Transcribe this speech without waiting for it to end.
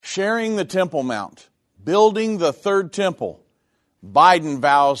Sharing the Temple Mount, building the third temple. Biden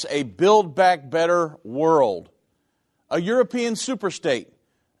vows a Build Back Better world. A European superstate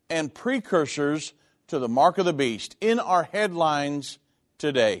and precursors to the mark of the beast in our headlines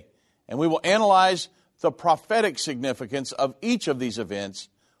today. And we will analyze the prophetic significance of each of these events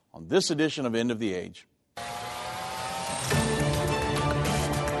on this edition of End of the Age.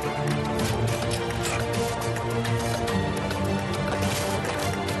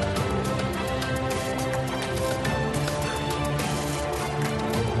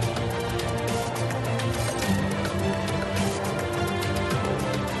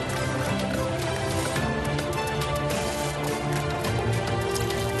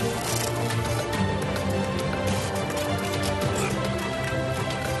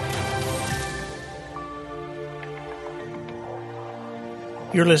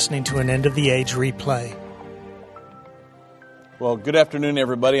 You're listening to an End of the Age replay. Well, good afternoon,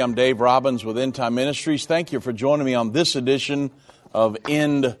 everybody. I'm Dave Robbins with End Time Ministries. Thank you for joining me on this edition of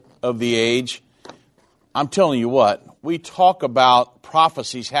End of the Age. I'm telling you what, we talk about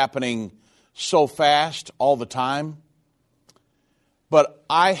prophecies happening so fast all the time. But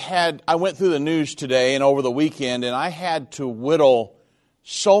I went through the news today and over the weekend, and I had to whittle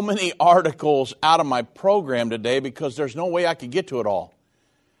so many articles out of my program today because there's no way I could get to it all.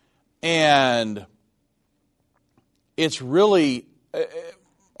 And it's really,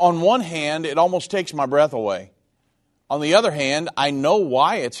 on one hand, it almost takes my breath away. On the other hand, I know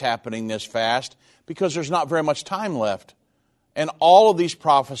why it's happening this fast, because there's not very much time left. And all of these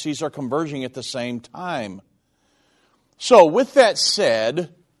prophecies are converging at the same time. So with that said,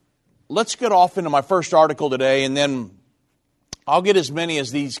 let's get off into my first article today, and then I'll get as many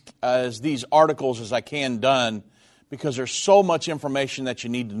as these articles as I can done, because there's so much information that you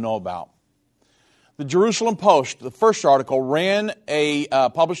need to know about. The Jerusalem Post, the first article,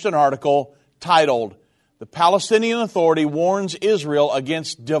 published an article titled, "The Palestinian Authority Warns Israel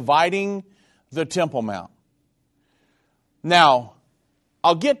Against Dividing the Temple Mount." Now,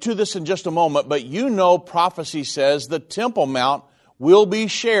 I'll get to this in just a moment, but you know prophecy says the Temple Mount will be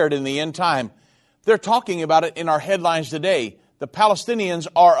shared in the end time. They're talking about it in our headlines today. The Palestinians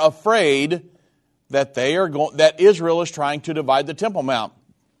are afraid that that Israel is trying to divide the Temple Mount.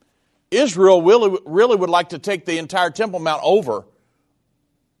 Israel really would like to take the entire Temple Mount over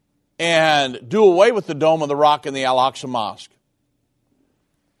and do away with the Dome of the Rock and the Al-Aqsa Mosque.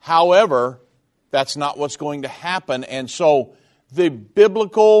 However, that's not what's going to happen. And so the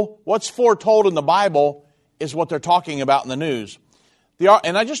what's foretold in the Bible is what they're talking about in the news.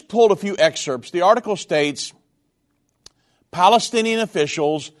 And I just pulled a few excerpts. The article states, Palestinian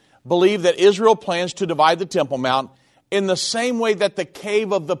officials believe that Israel plans to divide the Temple Mount in the same way that the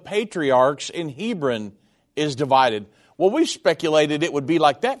Cave of the Patriarchs in Hebron is divided. Well, we've speculated it would be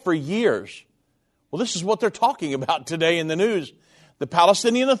like that for years. Well, this is what they're talking about today in the news. The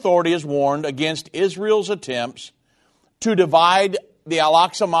Palestinian Authority has warned against Israel's attempts to divide the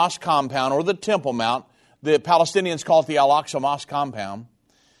Al-Aqsa Mosque compound, or the Temple Mount. The Palestinians call it the Al-Aqsa Mosque compound,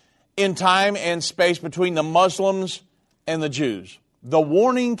 in time and space between the Muslims and the Jews. The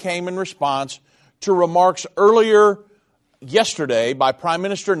warning came in response to remarks earlier yesterday by Prime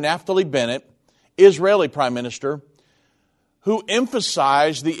Minister Naftali Bennett, Israeli Prime Minister, who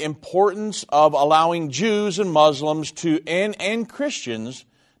emphasized the importance of allowing Jews and Muslims and Christians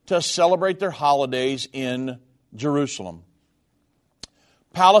to celebrate their holidays in Jerusalem.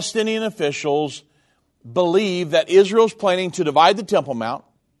 Palestinian officials believe that Israel's planning to divide the Temple Mount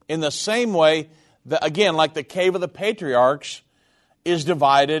in the same way that, again, like the Cave of the Patriarchs is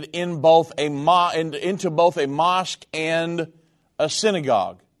divided into both a mosque and a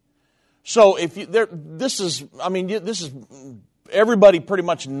synagogue. So this is everybody pretty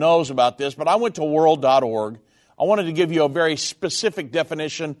much knows about this, but I went to world.org. I wanted to give you a very specific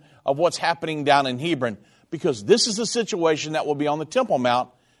definition of what's happening down in Hebron, because this is the situation that will be on the Temple Mount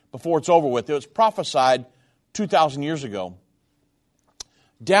before it's over with. It was prophesied 2,000 years ago.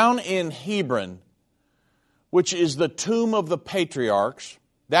 Down in Hebron, which is the tomb of the patriarchs,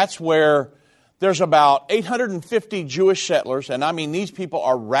 that's where there's about 850 Jewish settlers, and I mean these people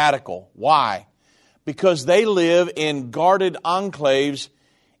are radical. Why? Because they live in guarded enclaves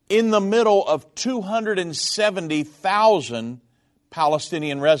in the middle of 270,000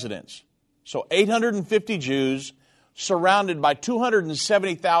 Palestinian residents. So 850 Jews surrounded by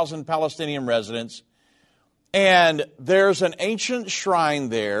 270,000 Palestinian residents. And there's an ancient shrine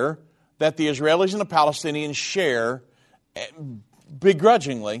there that the Israelis and the Palestinians share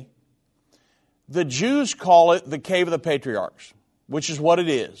begrudgingly. The Jews call it the Cave of the Patriarchs, which is what it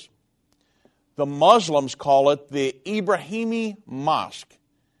is. The Muslims call it the Ibrahimi Mosque.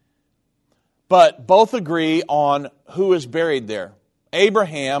 But both agree on who is buried there.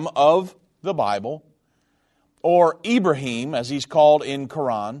 Abraham of the Bible, or Ibrahim, as he's called in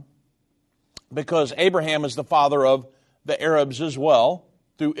Quran, because Abraham is the father of the Arabs as well,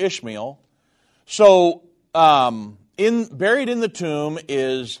 through Ishmael. So, buried in the tomb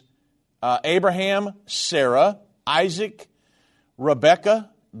is Abraham, Sarah, Isaac, Rebekah,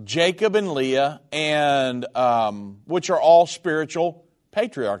 Jacob and Leah, and which are all spiritual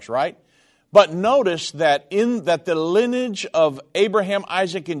patriarchs, right? But notice that that the lineage of Abraham,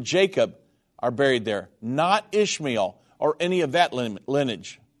 Isaac, and Jacob are buried there, not Ishmael or any of that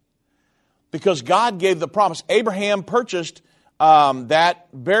lineage. Because God gave the promise. Abraham purchased that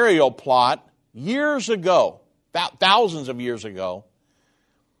burial plot years ago, thousands of years ago,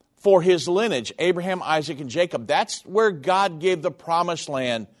 for his lineage, Abraham, Isaac, and Jacob. That's where God gave the promised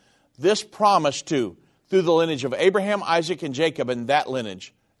land, this promise to, through the lineage of Abraham, Isaac, and Jacob, and that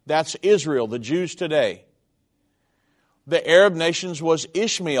lineage. That's Israel, the Jews today. The Arab nations was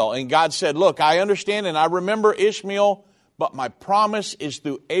Ishmael, and God said, look, I understand and I remember Ishmael, but my promise is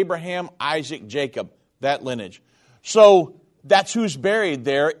through Abraham, Isaac, Jacob, that lineage. So that's who's buried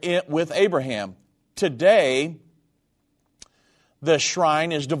there with Abraham. Today, the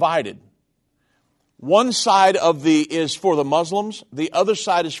shrine is divided. One side is for the Muslims, the other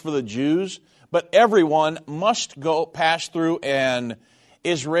side is for the Jews, but everyone must pass through an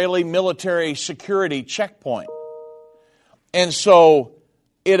Israeli military security checkpoint. And so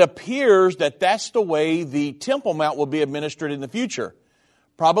it appears that that's the way the Temple Mount will be administered in the future.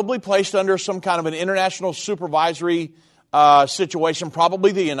 Probably placed under some kind of an international supervisory situation,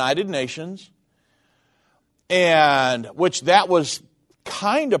 probably the United Nations, and which that was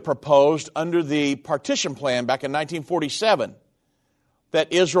kind of proposed under the partition plan back in 1947,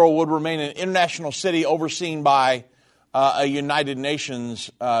 that Israel would remain an international city overseen by a United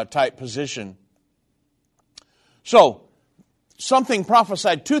Nations type position. So, something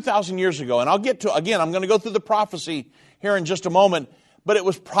prophesied 2,000 years ago, and I'll get to, again, I'm going to go through the prophecy here in just a moment, but it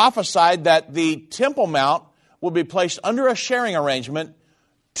was prophesied that the Temple Mount will be placed under a sharing arrangement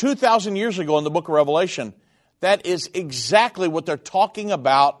 2,000 years ago in the book of Revelation. That is exactly what they're talking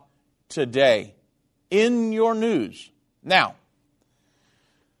about today in your news. Now,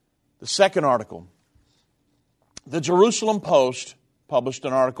 the second article. The Jerusalem Post published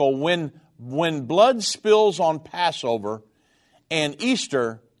an article, when blood spills on Passover and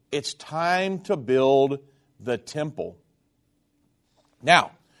Easter, it's time to build the temple.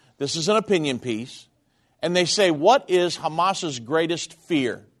 Now, this is an opinion piece, and they say, what is Hamas's greatest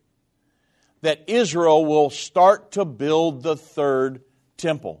fear? That Israel will start to build the third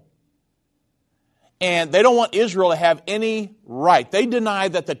temple. And they don't want Israel to have any right. They deny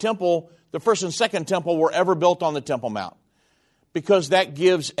that the temple, the first and second temple, were ever built on the Temple Mount. Because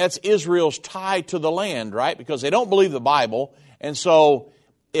that's Israel's tie to the land, right? Because they don't believe the Bible. And so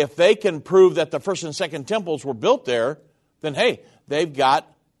if they can prove that the first and second temples were built there, then hey, they've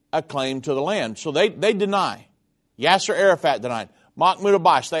got a claim to the land. So they deny. Yasser Arafat denied. Mahmoud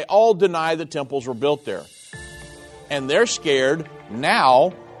Abbas, they all deny the temples were built there. And they're scared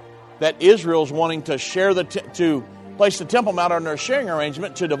now that Israel's wanting to to place the Temple Mount under a sharing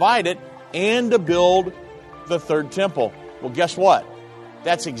arrangement, to divide it, and to build the third temple. Well, guess what?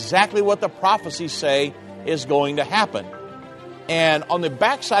 That's exactly what the prophecies say is going to happen. And on the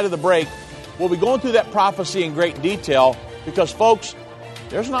backside of the break, we'll be going through that prophecy in great detail because, folks,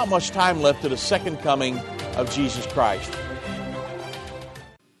 there's not much time left to the second coming of Jesus Christ.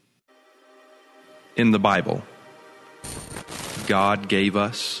 In the Bible, God gave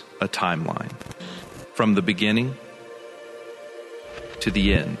us a timeline from the beginning to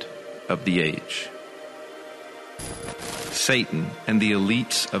the end of the age. Satan and the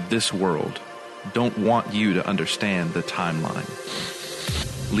elites of this world don't want you to understand the timeline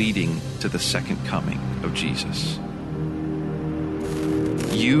leading to the second coming of Jesus.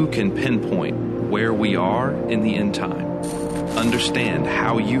 You can pinpoint where we are in the end time, understand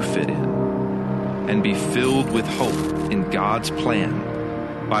how you fit in, and be filled with hope in God's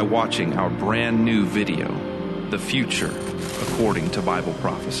plan by watching our brand new video, The Future According to Bible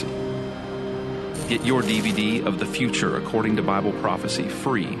Prophecy. Get your DVD of The Future According to Bible Prophecy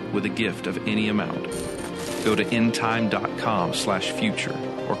free with a gift of any amount. Go to endtime.com/future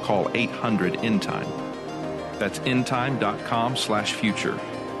or call 800-ENDTIME. That's endtime.com/future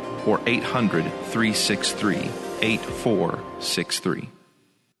or 800-363-8463.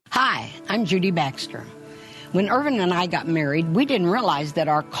 Hi, I'm Judy Baxter. When Irvin and I got married, we didn't realize that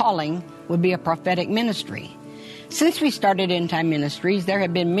our calling would be a prophetic ministry. Since we started End Time Ministries, there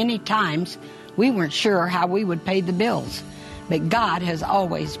have been many times we weren't sure how we would pay the bills, but God has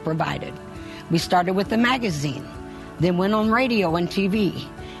always provided. We started with the magazine, then went on radio and TV.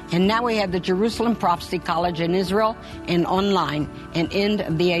 And now we have the Jerusalem Prophecy College in Israel and online and End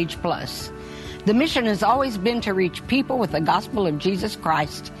of the Age Plus. The mission has always been to reach people with the gospel of Jesus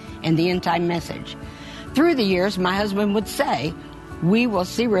Christ and the end time message. Through the years, my husband would say, we will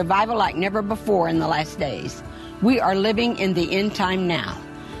see revival like never before in the last days. We are living in the end time now.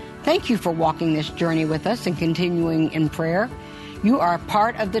 Thank you for walking this journey with us and continuing in prayer. You are a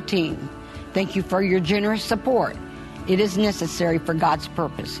part of the team. Thank you for your generous support. It is necessary for God's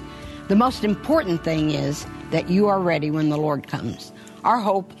purpose. The most important thing is that you are ready when the Lord comes. Our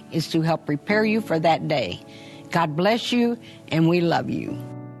hope is to help prepare you for that day. God bless you, and we love you.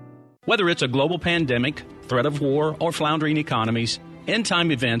 Whether it's a global pandemic, threat of war, or floundering economies,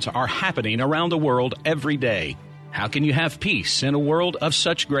 end-time events are happening around the world every day. How can you have peace in a world of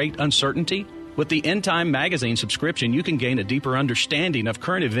such great uncertainty? With the End Time Magazine subscription, you can gain a deeper understanding of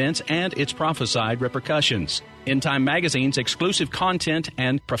current events and its prophesied repercussions. End Time Magazine's exclusive content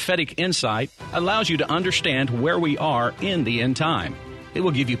and prophetic insight allows you to understand where we are in the end time. It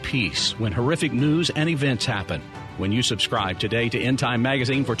will give you peace when horrific news and events happen. When you subscribe today to End Time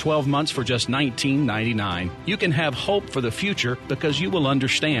Magazine for 12 months for just $19.99, you can have hope for the future because you will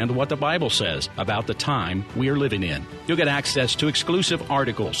understand what the Bible says about the time we are living in. You'll get access to exclusive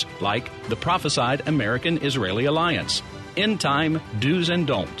articles like the Prophesied American-Israeli Alliance, End Time Do's and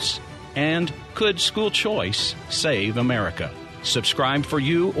Don'ts, and Could School Choice Save America? Subscribe for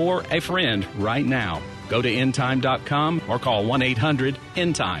you or a friend right now. Go to endtime.com or call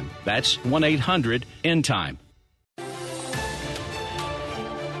 1-800-END-TIME. That's 1-800-END-TIME.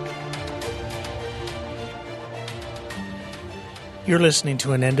 You're listening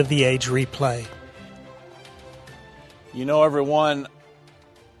to an End of the Age replay. You know, everyone,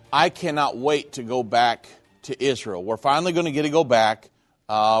 I cannot wait to go back to Israel. We're finally going to get to go back.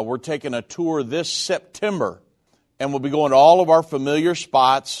 We're taking a tour this September, and we'll be going to all of our familiar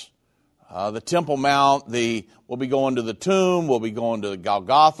spots. The Temple Mount, we'll be going to the tomb, we'll be going to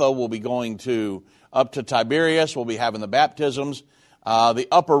Golgotha, we'll be going up to Tiberias, we'll be having the baptisms, the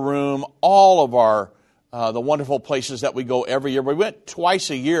upper room, all of our the wonderful places that we go every year. We went twice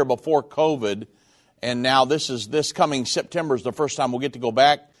a year before COVID, and now this coming September is the first time we'll get to go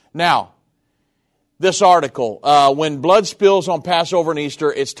back. Now, this article, when blood spills on Passover and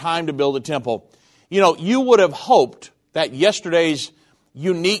Easter, it's time to build a temple. You know, you would have hoped that yesterday's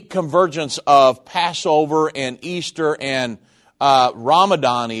unique convergence of Passover and Easter and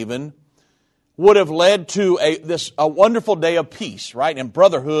Ramadan even would have led to a wonderful day of peace, right, and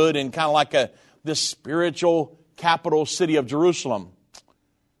brotherhood, and kind of like this spiritual capital city of Jerusalem.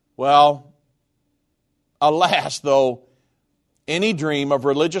 Well, alas, though, any dream of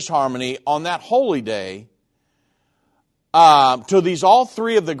religious harmony on that holy day to these all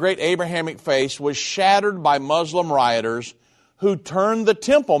three of the great Abrahamic faiths was shattered by Muslim rioters who turned the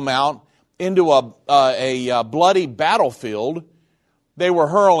Temple Mount into a bloody battlefield. They were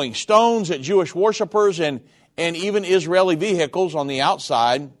hurling stones at Jewish worshipers and even Israeli vehicles on the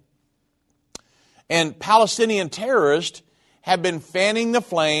outside. And Palestinian terrorists have been fanning the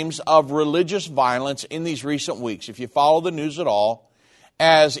flames of religious violence in these recent weeks, if you follow the news at all,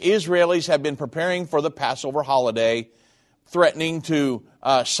 as Israelis have been preparing for the Passover holiday, threatening to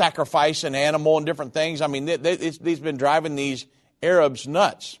sacrifice an animal and different things. I mean, it's been driving these Arabs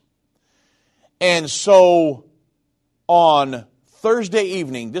nuts. And so on Thursday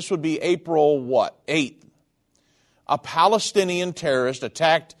evening, this would be April 8th, a Palestinian terrorist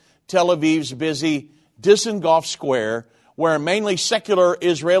attacked Tel Aviv's busy Dizengoff Square, where mainly secular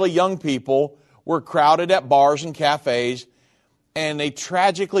Israeli young people were crowded at bars and cafes, and they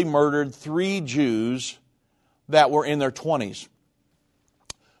tragically murdered 3 Jews that were in their 20s.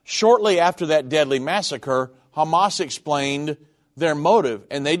 Shortly after that deadly massacre, Hamas explained their motive,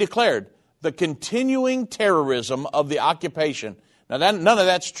 and they declared the continuing terrorism of the occupation. Now, none of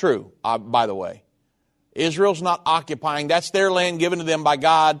that's true, by the way. Israel's not occupying. That's their land given to them by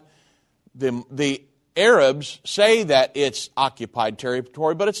God. The Arabs say that it's occupied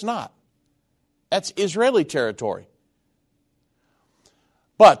territory, but it's not. That's Israeli territory.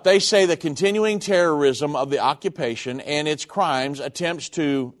 But they say the continuing terrorism of the occupation and its crimes attempts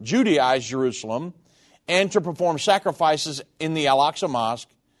to Judaize Jerusalem and to perform sacrifices in the Al-Aqsa Mosque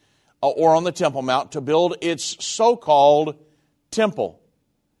or on the Temple Mount to build its so-called temple.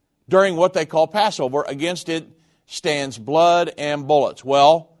 During what they call Passover, against it stands blood and bullets.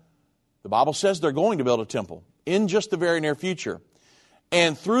 Well, the Bible says they're going to build a temple in just the very near future.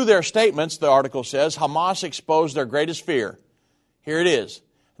 And through their statements, the article says, Hamas exposed their greatest fear. Here it is,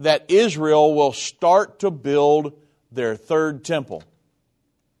 that Israel will start to build their third temple.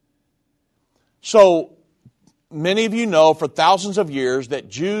 So, many of you know for thousands of years that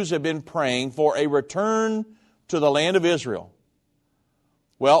Jews have been praying for a return to the land of Israel.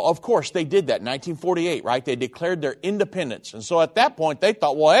 Well, of course, they did that in 1948, right? They declared their independence. And so at that point, they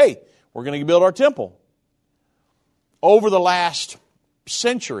thought, well, hey, we're going to build our temple. Over the last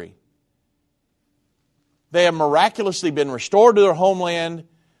century, they have miraculously been restored to their homeland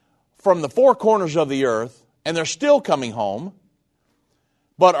from the four corners of the earth, and they're still coming home,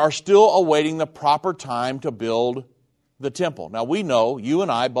 but are still awaiting the proper time to build the temple. Now, we know, you and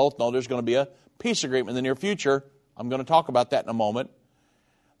I both know there's going to be a peace agreement in the near future. I'm going to talk about that in a moment.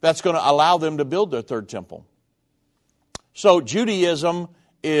 That's going to allow them to build their third temple. So Judaism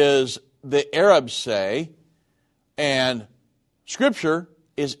is, the Arabs say, and Scripture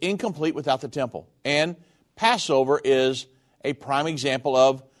is incomplete without the temple. And Passover is a prime example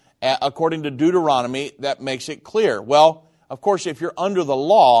of, according to Deuteronomy, that makes it clear. Well, of course, if you're under the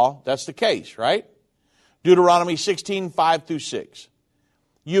law, that's the case, right? Deuteronomy 16:5-6.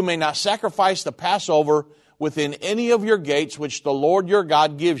 You may not sacrifice the Passover within any of your gates which the Lord your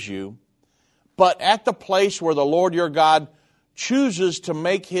God gives you, but at the place where the Lord your God chooses to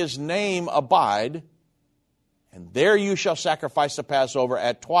make his name abide, and there you shall sacrifice the Passover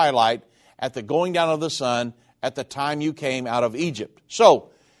at twilight, at the going down of the sun, at the time you came out of Egypt.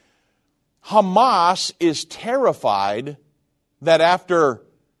 So, Hamas is terrified that after,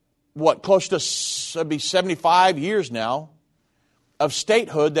 close to 75 years now of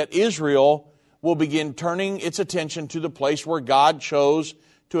statehood, that Israel will begin turning its attention to the place where God chose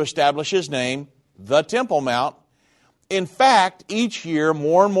to establish his name, the Temple Mount. In fact, each year,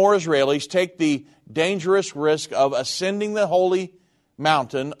 more and more Israelis take the dangerous risk of ascending the holy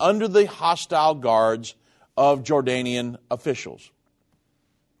mountain under the hostile guards of Jordanian officials.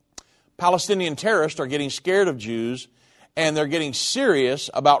 Palestinian terrorists are getting scared of Jews, and they're getting serious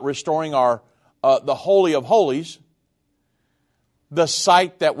about restoring the Holy of Holies, the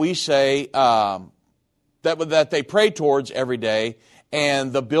site that we say that they pray towards every day,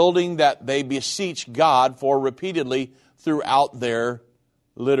 and the building that they beseech God for repeatedly throughout their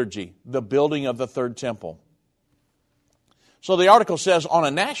liturgy, the building of the third temple. So the article says, on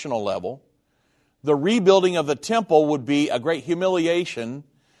a national level, the rebuilding of the temple would be a great humiliation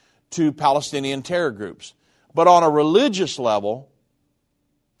to Palestinian terror groups. But on a religious level,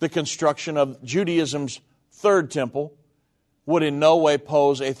 the construction of Judaism's third temple would in no way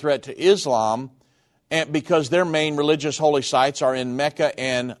pose a threat to Islam, and because their main religious holy sites are in Mecca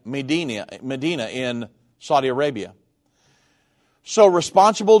and Medina in Saudi Arabia. So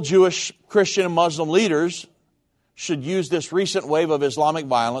responsible Jewish, Christian, and Muslim leaders should use this recent wave of Islamic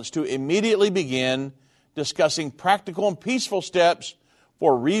violence to immediately begin discussing practical and peaceful steps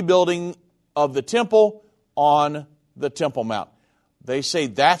for rebuilding of the temple on the Temple Mount. They say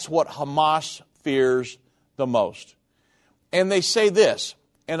that's what Hamas fears the most. And they say this,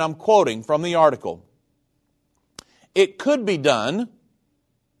 and I'm quoting from the article, it could be done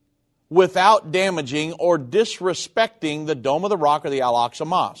without damaging or disrespecting the Dome of the Rock or the Al-Aqsa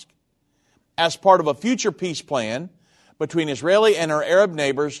Mosque, as part of a future peace plan between Israeli and our Arab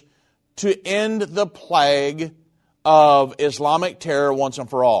neighbors to end the plague of Islamic terror once and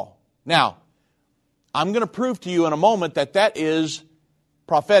for all. Now, I'm going to prove to you in a moment that that is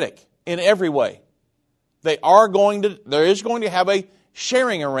prophetic in every way. There is going to have a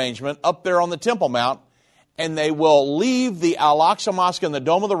sharing arrangement up there on the Temple Mount, and they will leave the Al-Aqsa Mosque and the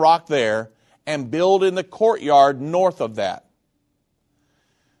Dome of the Rock there and build in the courtyard north of that.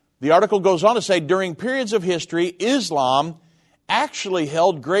 The article goes on to say, during periods of history, Islam actually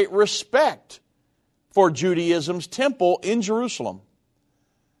held great respect for Judaism's temple in Jerusalem.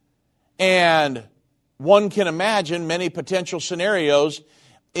 And one can imagine many potential scenarios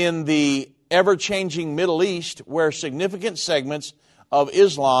in the ever-changing Middle East where significant segments of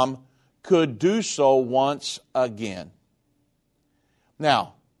Islam could do so once again.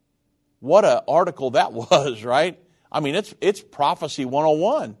 Now, what an article that was, right? I mean, it's prophecy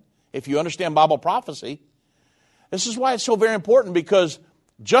 101. If you understand Bible prophecy, this is why it's so very important, because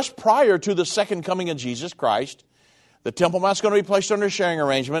just prior to the second coming of Jesus Christ, the Temple Mount is going to be placed under a sharing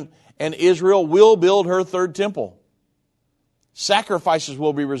arrangement, and Israel will build her third temple. Sacrifices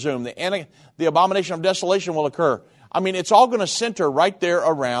will be resumed. The abomination of desolation will occur. I mean, it's all going to center right there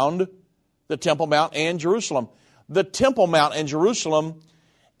around the Temple Mount and Jerusalem. The Temple Mount and Jerusalem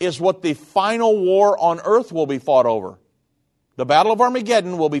is what the final war on earth will be fought over. The Battle of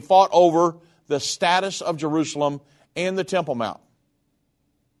Armageddon will be fought over the status of Jerusalem and the Temple Mount.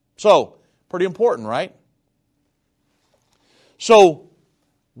 So, pretty important, right? So,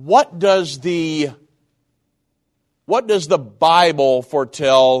 what does the Bible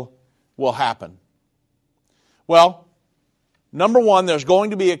foretell will happen? Well, number one, there's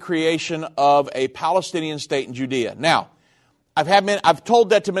going to be a creation of a Palestinian state in Judea. Now, I've told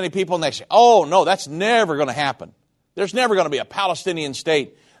that to many people, and they say, "Oh no, that's never going to happen. There's never going to be a Palestinian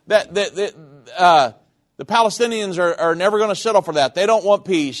state. The Palestinians are never going to settle for that. They don't want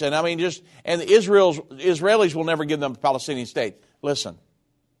peace, and the Israelis will never give them a Palestinian state." Listen,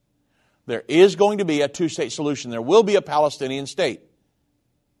 there is going to be a two-state solution. There will be a Palestinian state,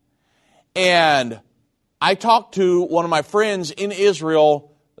 and I talked to one of my friends in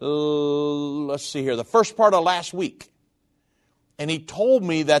Israel, the first part of last week. And he told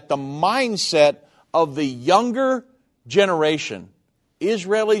me that the mindset of the younger generation,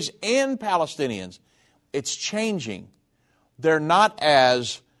 Israelis and Palestinians, it's changing. They're not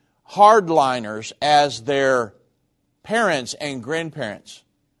as hardliners as their parents and grandparents.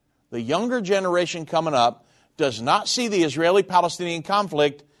 The younger generation coming up does not see the Israeli-Palestinian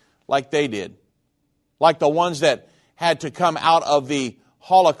conflict like they did. Like the ones that had to come out of the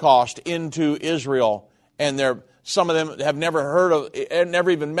Holocaust into Israel, and some of them have never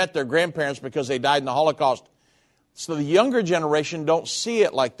even met their grandparents because they died in the Holocaust. So the younger generation don't see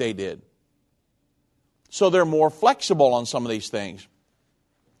it like they did. So they're more flexible on some of these things.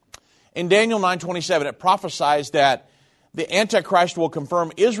 In Daniel 9:27, it prophesies that the Antichrist will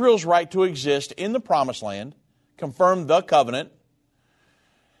confirm Israel's right to exist in the Promised Land, confirm the covenant,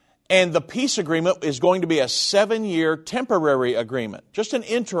 and the peace agreement is going to be a 7-year temporary agreement, just an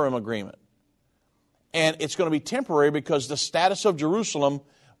interim agreement. And it's going to be temporary because the status of Jerusalem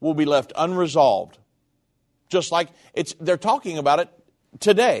will be left unresolved. Just like they're talking about it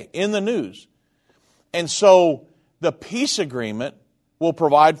today in the news. And so the peace agreement will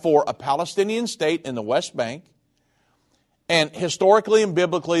provide for a Palestinian state in the West Bank. And historically and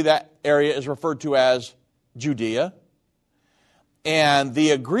biblically, that area is referred to as Judea. And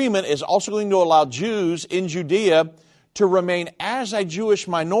the agreement is also going to allow Jews in Judea to remain as a Jewish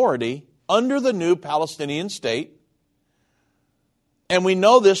minority under the new Palestinian state. And we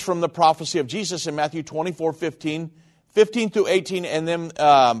know this from the prophecy of Jesus in Matthew 24:15 through 18, and then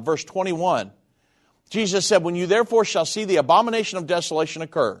verse 21. Jesus said, "When you therefore shall see the abomination of desolation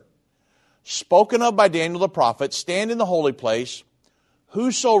occur, spoken of by Daniel the prophet, stand in the holy place.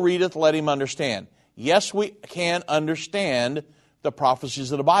 Whoso readeth, let him understand." Yes, we can understand the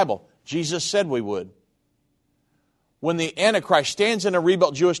prophecies of the Bible. Jesus said we would. When the Antichrist stands in a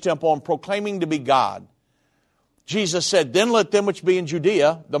rebuilt Jewish temple and proclaiming to be God, Jesus said, "Then let them which be in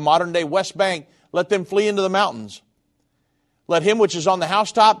Judea," the modern day West Bank, "let them flee into the mountains. Let him which is on the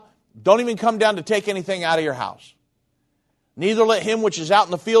housetop, don't even come down to take anything out of your house. Neither let him which is out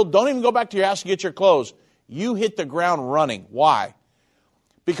in the field, don't even go back to your house to get your clothes. You hit the ground running." Why?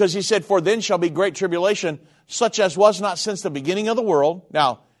 Because he said, "For then shall be great tribulation, such as was not since the beginning of the world."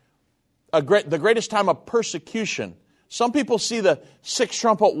 Now, the greatest time of persecution. Some people see the sixth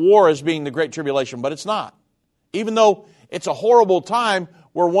trumpet war as being the Great Tribulation, but it's not. Even though it's a horrible time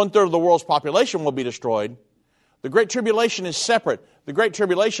where 1/3 of the world's population will be destroyed, the Great Tribulation is separate. The Great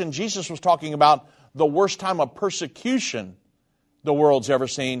Tribulation, Jesus was talking about the worst time of persecution the world's ever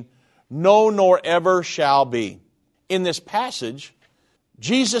seen. No, nor ever shall be. In this passage,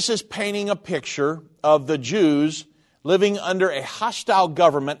 Jesus is painting a picture of the Jews living under a hostile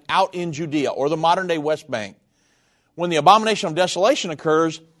government out in Judea, or the modern-day West Bank. When the abomination of desolation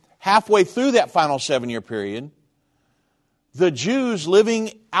occurs, halfway through that final 7-year period, the Jews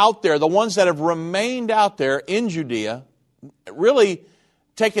living out there, the ones that have remained out there in Judea, really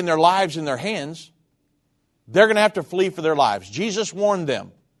taking their lives in their hands, they're going to have to flee for their lives. Jesus warned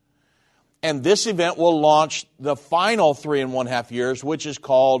them. And this event will launch the final 3.5 years, which is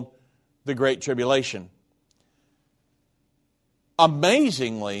called the Great Tribulation.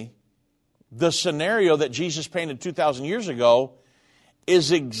 Amazingly, the scenario that Jesus painted 2,000 years ago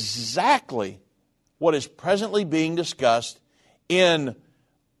is exactly what is presently being discussed in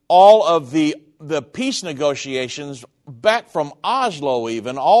all of the peace negotiations back from Oslo,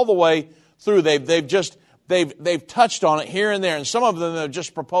 even all the way through. They've touched on it here and there, and some of them have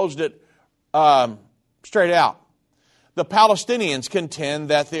just proposed it straight out. The Palestinians contend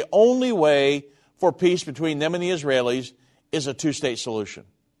that the only way for peace between them and the Israelis is a two-state solution.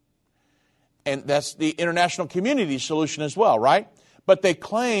 And that's the international community solution as well, right? But they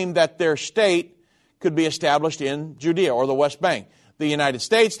claim that their state could be established in Judea or the West Bank. The United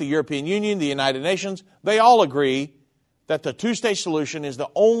States, the European Union, the United Nations, they all agree that the two-state solution is the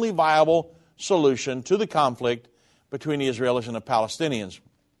only viable solution to the conflict between the Israelis and the Palestinians.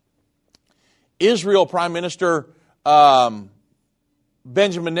 Israel Prime Minister Benjamin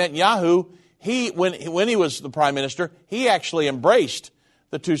Netanyahu, when he was the prime minister, he actually embraced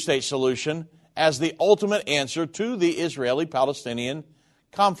the two-state solution as the ultimate answer to the Israeli-Palestinian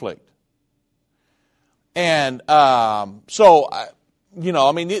conflict. And these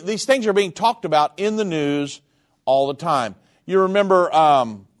things are being talked about in the news all the time. You remember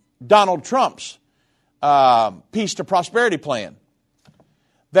Donald Trump's Peace to Prosperity plan,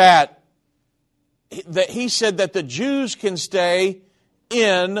 that he said that the Jews can stay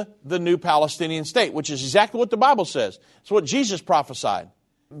in the new Palestinian state, which is exactly what the Bible says. It's what Jesus prophesied.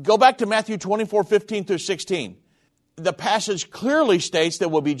 Go back to Matthew 24:15 through 16. The passage clearly states there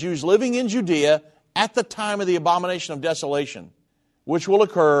will be Jews living in Judea at the time of the abomination of desolation, which will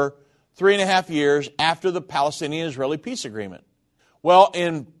occur 3.5 years after the Palestinian-Israeli peace agreement. Well,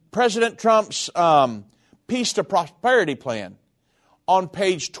 in President Trump's Peace to Prosperity plan, on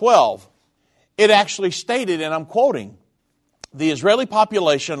page 12, it actually stated, and I'm quoting, the Israeli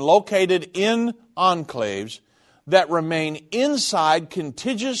population located in enclaves that remain inside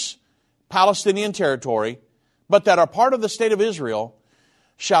contiguous Palestinian territory, but that are part of the state of Israel,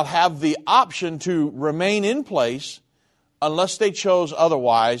 shall have the option to remain in place unless they chose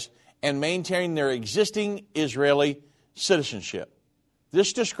otherwise and maintain their existing Israeli citizenship.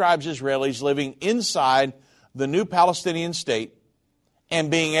 This describes Israelis living inside the new Palestinian state and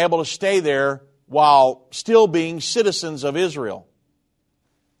being able to stay there while still being citizens of Israel.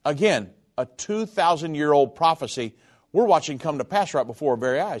 Again, a 2,000-year-old prophecy we're watching come to pass right before our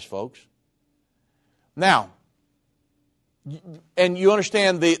very eyes, folks. Now, and you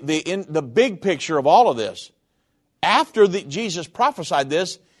understand the big picture of all of this. After Jesus prophesied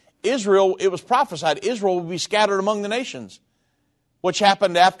this, it was prophesied Israel would be scattered among the nations, which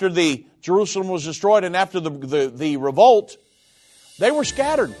happened after Jerusalem was destroyed and after the revolt. They were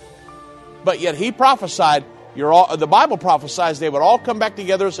scattered. But yet he prophesied, the Bible prophesies they would all come back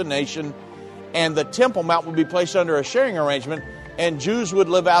together as a nation, and the Temple Mount would be placed under a sharing arrangement, and Jews would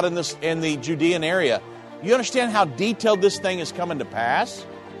live out in the Judean area. You understand how detailed this thing is coming to pass?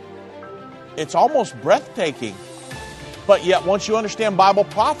 It's almost breathtaking. But yet, once you understand Bible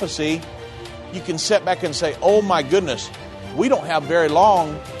prophecy, you can sit back and say, oh my goodness, we don't have very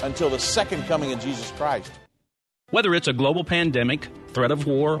long until the second coming of Jesus Christ. Whether it's a global pandemic, threat of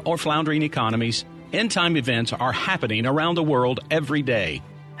war, or floundering economies, end-time events are happening around the world every day.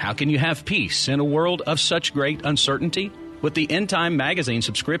 How can you have peace in a world of such great uncertainty? With the End Time Magazine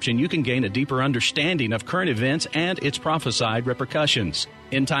subscription, you can gain a deeper understanding of current events and its prophesied repercussions.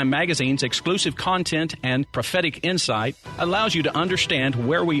 End Time Magazine's exclusive content and prophetic insight allows you to understand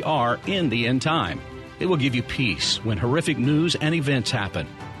where we are in the end time. It will give you peace when horrific news and events happen.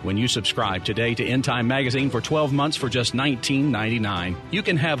 When you subscribe today to End Time Magazine for 12 months for just $19.99, you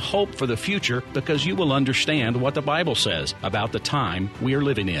can have hope for the future because you will understand what the Bible says about the time we are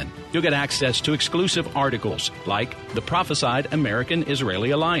living in. You'll get access to exclusive articles like the Prophesied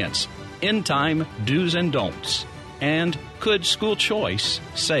American-Israeli Alliance, End Time Do's and Don'ts, and Could School Choice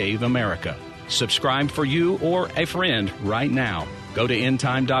Save America? Subscribe for you or a friend right now. Go to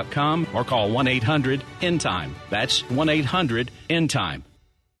endtime.com or call 1-800-END-TIME. That's 1-800-END-TIME.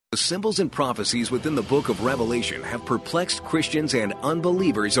 The symbols and prophecies within the book of Revelation have perplexed Christians and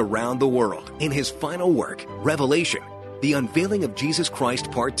unbelievers around the world. In his final work, Revelation, The Unveiling of Jesus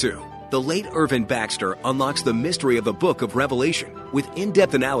Christ Part 2, the late Irvin Baxter unlocks the mystery of the book of Revelation with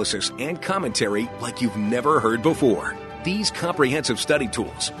in-depth analysis and commentary like you've never heard before. These comprehensive study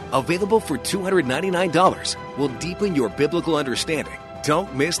tools, available for $299, will deepen your biblical understanding.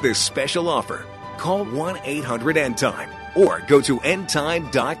 Don't miss this special offer. Call 1-800-END-TIME or go to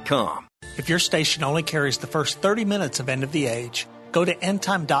endtime.com. If your station only carries the first 30 minutes of End of the Age, go to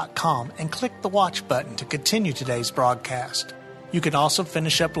endtime.com and click the watch button to continue today's broadcast. You can also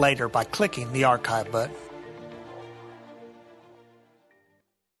finish up later by clicking the archive button.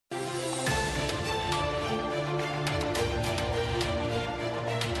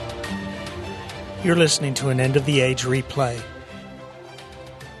 You're listening to an End of the Age replay.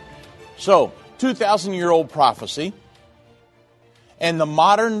 So, 2,000-year-old prophecy and the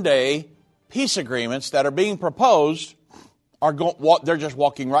modern day peace agreements that are being proposed they're just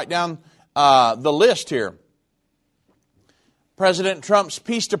walking right down the list here. President Trump's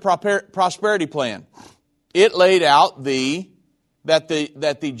Peace to Prosperity plan. It laid out that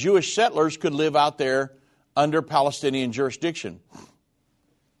the Jewish settlers could live out there under Palestinian jurisdiction.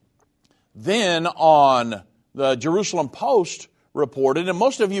 Then on the Jerusalem Post reported, and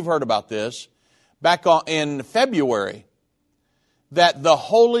most of you have heard about this, back in February, that the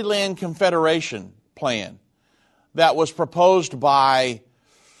Holy Land Confederation plan that was proposed by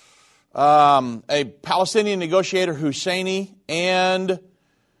a Palestinian negotiator, Husseini, and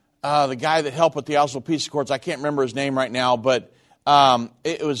the guy that helped with the Oslo Peace Accords, I can't remember his name right now, but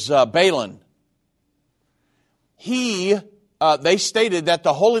it was Balin. they stated that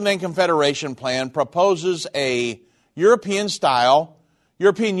the Holy Land Confederation plan proposes a European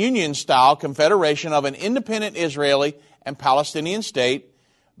Union-style confederation of an independent Israeli and Palestinian state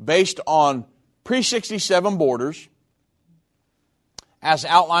based on pre-67 borders as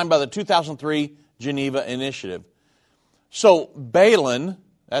outlined by the 2003 Geneva Initiative. So Balin,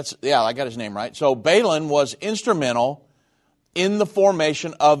 I got his name right. So Balin was instrumental in the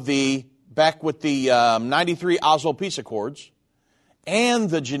formation of back with the 93 Oslo Peace Accords and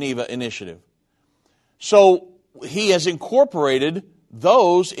the Geneva Initiative. So he has incorporated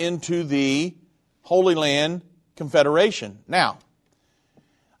those into the Holy Land Confederation. Now,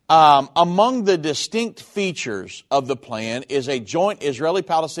 among the distinct features of the plan is a joint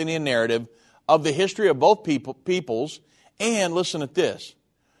Israeli-Palestinian narrative of the history of both peoples, and listen at this,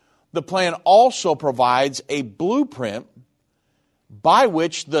 the plan also provides a blueprint by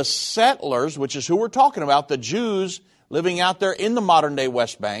which the settlers, which is who we're talking about, the Jews living out there in the modern-day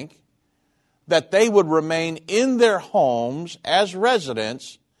West Bank, that they would remain in their homes as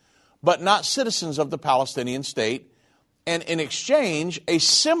residents, but not citizens of the Palestinian state. And in exchange, a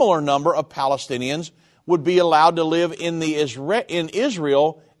similar number of Palestinians would be allowed to live in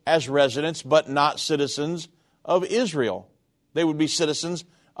Israel as residents, but not citizens of Israel. They would be citizens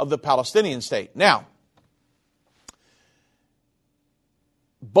of the Palestinian state. Now,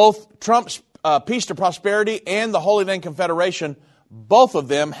 both Trump's Peace to Prosperity and the Holy Land Confederation, both of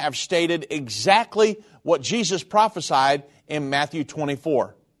them have stated exactly what Jesus prophesied in Matthew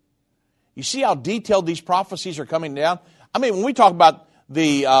 24. You see how detailed these prophecies are coming down? I mean, when we talk about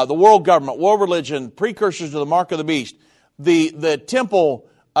the world government, world religion, precursors to the mark of the beast, the temple,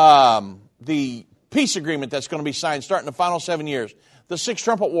 the peace agreement that's going to be signed starting the final 7 years, the sixth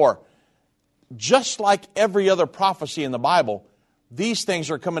trumpet war, just like every other prophecy in the Bible, these things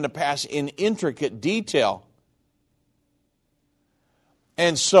are coming to pass in intricate detail.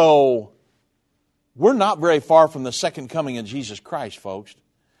 And so, we're not very far from the second coming of Jesus Christ, folks.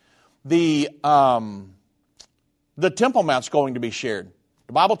 The Temple Mount's going to be shared.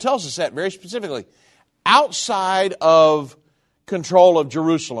 The Bible tells us that very specifically. Outside of control of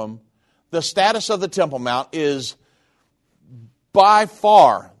Jerusalem, the status of the Temple Mount is by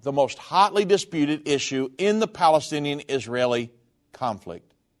far the most hotly disputed issue in the Palestinian-Israeli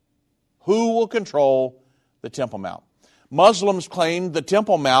conflict. Who will control the Temple Mount? Muslims claim the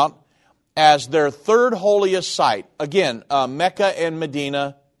Temple Mount as their third holiest site. Again, Mecca and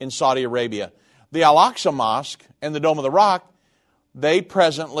Medina in Saudi Arabia. The Al-Aqsa Mosque and the Dome of the Rock, they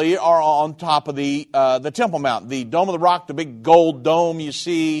presently are on top of the Temple Mount. The Dome of the Rock, the big gold dome you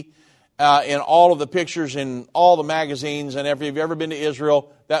see in all of the pictures in all the magazines, and if you've ever been to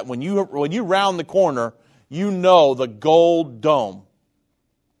Israel, that when you round the corner, you know the gold dome.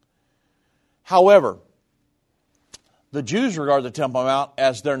 However, the Jews regard the Temple Mount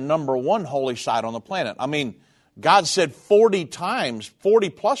as their number one holy site on the planet. I mean, God said 40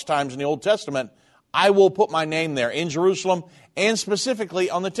 plus times in the Old Testament, I will put my name there in Jerusalem and specifically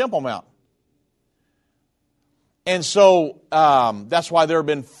on the Temple Mount. And so that's why there have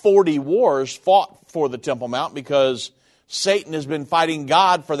been 40 wars fought for the Temple Mount, because Satan has been fighting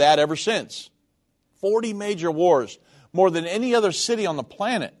God for that ever since. 40 major wars, more than any other city on the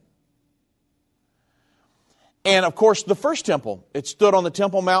planet. And of course, the first temple, it stood on the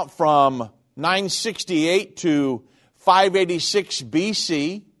Temple Mount from 968 to 586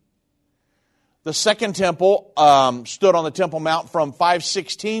 BC. The second temple stood on the Temple Mount from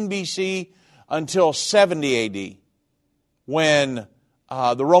 516 BC until 70 AD, when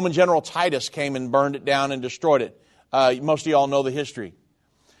the Roman general Titus came and burned it down and destroyed it. Most of you all know the history.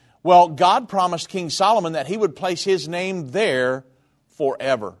 Well, God promised King Solomon that he would place his name there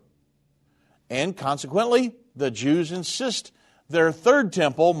forever. And consequently, the Jews insist their third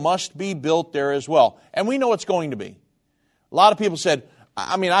temple must be built there as well. And we know it's going to be. A lot of people said,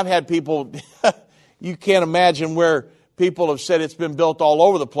 I mean, I've had people, you can't imagine where people have said it's been built all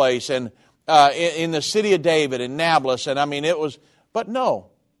over the place, and in the city of David, in Nablus, and I mean, it was, but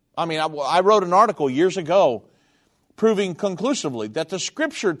no. I mean, I wrote an article years ago proving conclusively that the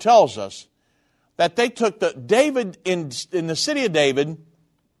Scripture tells us that they took David, in the city of David,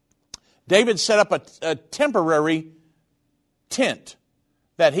 David set up a temporary tent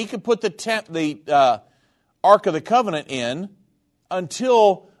that he could put the Ark of the Covenant in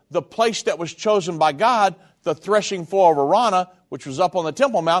until the place that was chosen by God, the threshing floor of Arana, which was up on the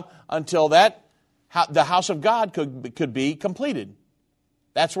Temple Mount, until the house of God could be completed.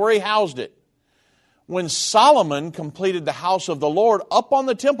 That's where he housed it. When Solomon completed the house of the Lord up on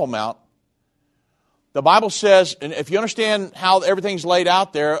the Temple Mount, the Bible says, and if you understand how everything's laid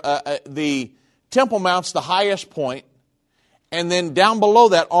out there, the Temple Mount's the highest point, and then down below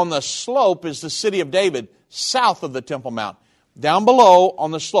that on the slope is the city of David, south of the Temple Mount. Down below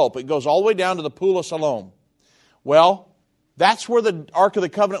on the slope, it goes all the way down to the Pool of Siloam. Well, that's where the Ark of the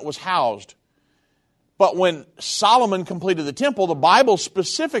Covenant was housed. But when Solomon completed the temple, the Bible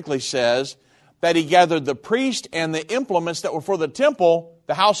specifically says that he gathered the priest and the implements that were for the temple,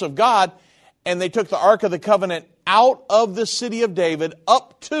 the house of God, and they took the Ark of the Covenant out of the city of David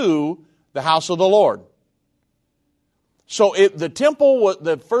up to the house of the Lord. So the temple,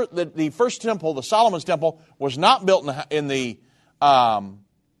 the first temple, the Solomon's temple, was not built in the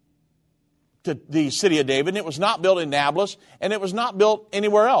city of David. It was not built in Nablus, and it was not built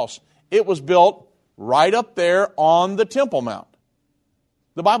anywhere else. It was built right up there on the Temple Mount.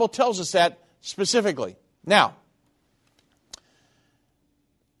 The Bible tells us that specifically. Now,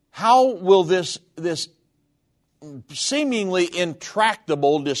 how will this seemingly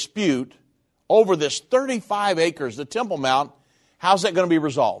intractable dispute over this 35 acres, the Temple Mount, how's that going to be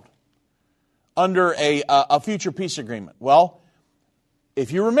resolved under a future peace agreement? Well,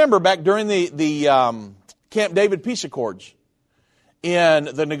 if you remember back during the Camp David peace accords, in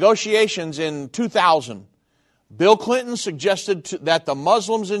the negotiations in 2000, Bill Clinton suggested that the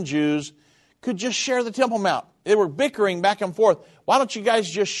Muslims and Jews could just share the Temple Mount. They were bickering back and forth. Why don't you guys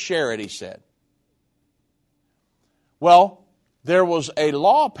just share it, he said. Well, there was a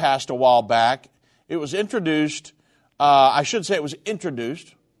law passed a while back. It was introduced, it was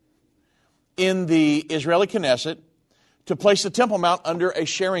introduced in the Israeli Knesset to place the Temple Mount under a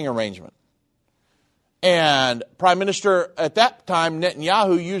sharing arrangement. And Prime Minister at that time,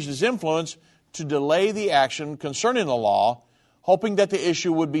 Netanyahu, used his influence to delay the action concerning the law, hoping that the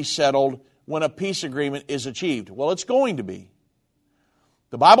issue would be settled when a peace agreement is achieved. Well, it's going to be.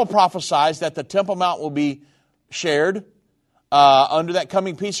 The Bible prophesies that the Temple Mount will be shared under that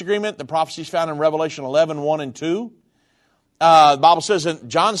coming peace agreement. The prophecy is found in Revelation 11, 1 and 2. The Bible says, and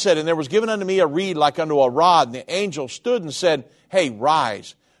John said, and there was given unto me a reed like unto a rod, and the angel stood and said, hey,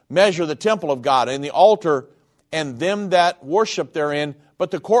 rise, measure the temple of God, and the altar, and them that worship therein,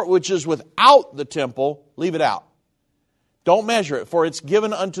 but the court which is without the temple, leave it out. Don't measure it, for it's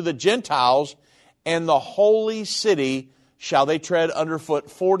given unto the Gentiles, and the holy city shall they tread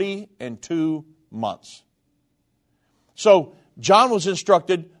underfoot 42 months. So John was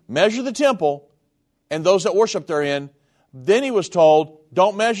instructed, measure the temple and those that worship therein. Then he was told,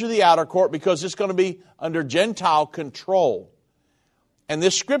 don't measure the outer court because it's going to be under Gentile control. And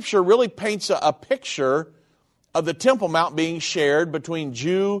this scripture really paints a picture of the Temple Mount being shared between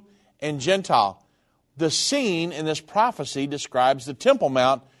Jew and Gentile. The scene in this prophecy describes the Temple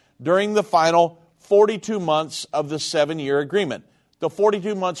Mount during the final 42 months of the 7-year agreement, the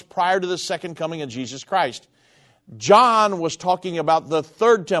 42 months prior to the second coming of Jesus Christ. John was talking about the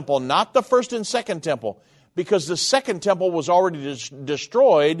third temple, not the first and second temple, because the second temple was already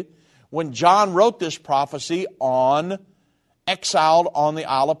destroyed when John wrote this prophecy exiled on the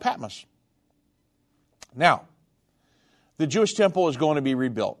Isle of Patmos. Now, the Jewish temple is going to be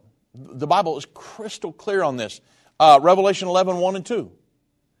rebuilt. The Bible is crystal clear on this. Revelation 11, 1 and 2.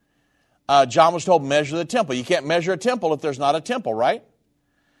 John was told, measure the temple. You can't measure a temple if there's not a temple, right?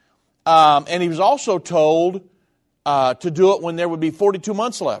 And he was also told to do it when there would be 42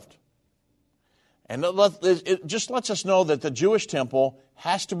 months left. And it just lets us know that the Jewish temple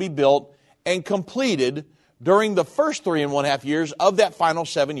has to be built and completed during the first 3.5 years of that final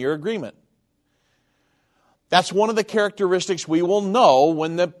 7-year agreement. That's one of the characteristics we will know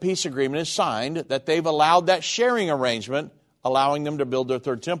when the peace agreement is signed, that they've allowed that sharing arrangement, allowing them to build their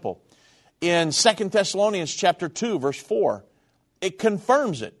third temple. In 2 Thessalonians chapter 2, verse 4, it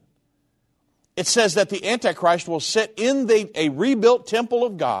confirms it. It says that the Antichrist will sit in a rebuilt temple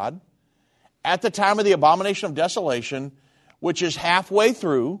of God at the time of the abomination of desolation, which is halfway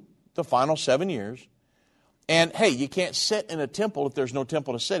through the final 7 years. And hey, you can't sit in a temple if there's no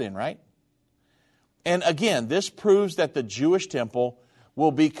temple to sit in, right? And again, this proves that the Jewish temple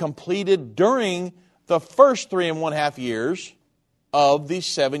will be completed during the first 3.5 years of the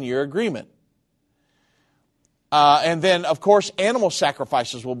 7-year agreement. And then, of course, animal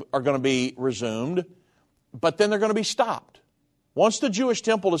sacrifices are going to be resumed, but then they're going to be stopped. Once the Jewish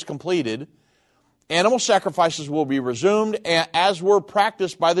temple is completed, animal sacrifices will be resumed as were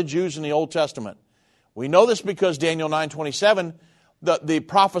practiced by the Jews in the Old Testament. We know this because Daniel 9:27, the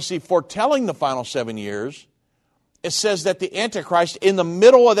prophecy foretelling the final 7 years, it says that the Antichrist in the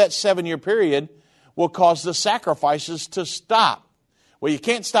middle of that 7-year period will cause the sacrifices to stop. Well, you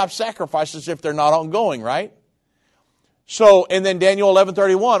can't stop sacrifices if they're not ongoing, right? So, and then Daniel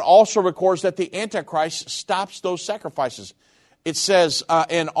 11:31 also records that the Antichrist stops those sacrifices. It says,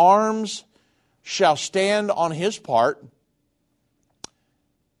 in arms shall stand on his part,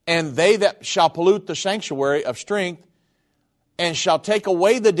 and they that shall pollute the sanctuary of strength, and shall take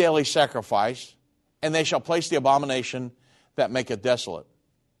away the daily sacrifice, and they shall place the abomination that maketh desolate.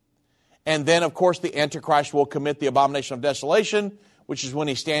 And then, of course, the Antichrist will commit the abomination of desolation, which is when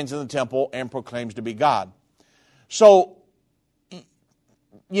he stands in the temple and proclaims to be God. So,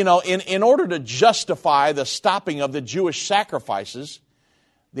 you know, in order to justify the stopping of the Jewish sacrifices,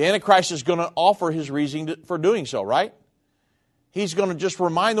 the Antichrist is going to offer his reason for doing so, right? He's going to just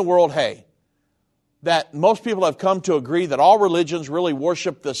remind the world, hey, that most people have come to agree that all religions really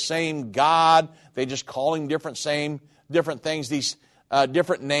worship the same God. They just call him different things, these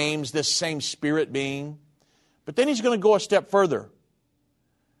different names, this same spirit being. But then he's going to go a step further.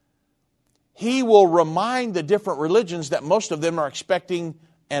 He will remind the different religions that most of them are expecting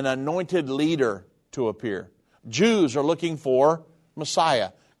an anointed leader to appear. Jews are looking for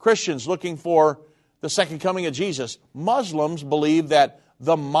Messiah. Christians looking for the second coming of Jesus. Muslims believe that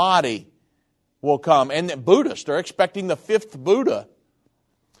the Mahdi will come. And that Buddhists are expecting the fifth Buddha.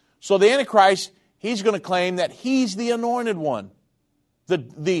 So the Antichrist, he's going to claim that he's the anointed one to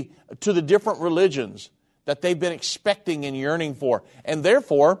the different religions that they've been expecting and yearning for. And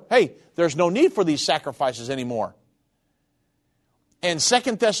therefore, hey, there's no need for these sacrifices anymore. And 2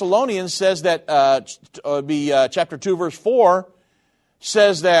 Thessalonians says that, chapter 2, verse 4,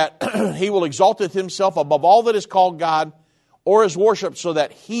 says that he will exalteth himself above all that is called God or is worshipped, so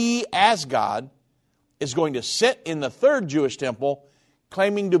that he, as God, is going to sit in the third Jewish temple,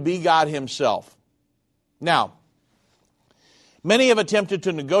 claiming to be God himself. Now, many have attempted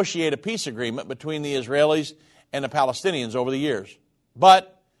to negotiate a peace agreement between the Israelis and the Palestinians over the years,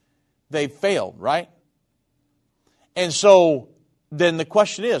 but they've failed, right? And so then the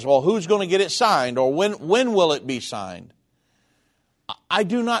question is, well, who's going to get it signed, or when will it be signed? I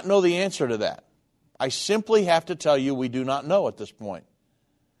do not know the answer to that. I simply have to tell you we do not know at this point.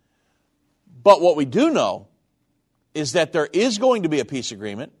 But what we do know is that there is going to be a peace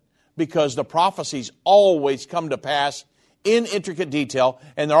agreement, because the prophecies always come to pass in intricate detail,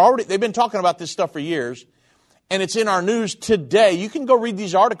 and they've been talking about this stuff for years, and it's in our news today. You can go read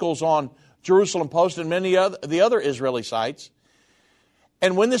these articles on Jerusalem Post and many of the other Israeli sites.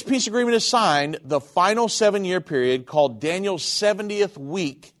 And when this peace agreement is signed, the final 7-year period, called Daniel's 70th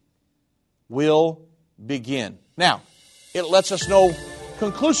week, will begin. Now, it lets us know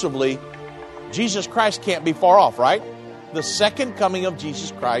conclusively Jesus Christ can't be far off, right? The second coming of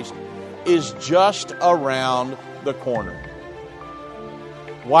Jesus Christ is just around the corner.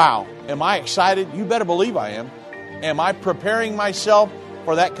 Wow. Am I excited? You better believe I am. Am I preparing myself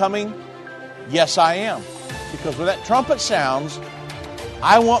for that coming? Yes, I am. Because when that trumpet sounds,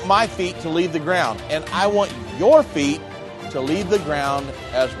 I want my feet to leave the ground, and I want your feet to leave the ground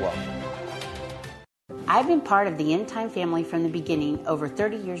as well. I've been part of the End Time family from the beginning over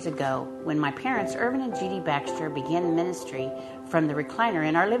 30 years ago, when my parents, Irvin and Judy Baxter, began the ministry from the recliner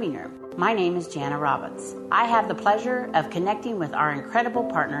in our living room. My name is Jana Robbins. I have the pleasure of connecting with our incredible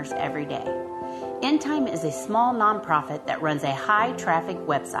partners every day. End Time is a small nonprofit that runs a high-traffic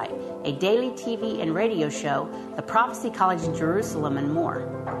website, a daily TV and radio show, the Prophecy College in Jerusalem, and more.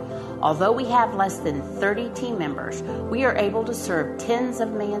 Although we have less than 30 team members, we are able to serve tens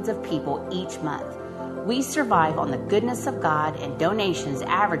of millions of people each month. We survive on the goodness of God and donations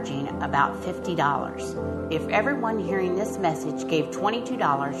averaging about $50. If everyone hearing this message gave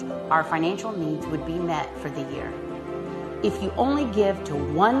 $22, our financial needs would be met for the year. If you only give to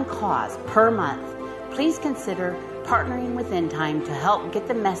one cause per month, please consider partnering with End Time to help get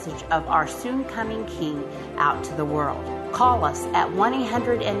the message of our soon-coming King out to the world. Call us at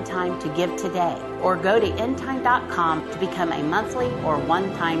 1-800-END-TIME to give today, or go to endtime.com to become a monthly or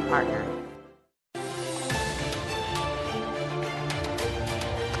one-time partner.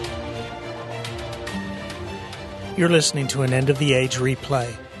 You're listening to an End of the Age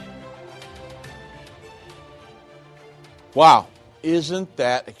replay. Wow, isn't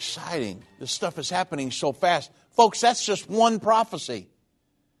that exciting? This stuff is happening so fast. Folks, that's just one prophecy.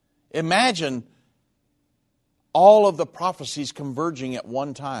 Imagine all of the prophecies converging at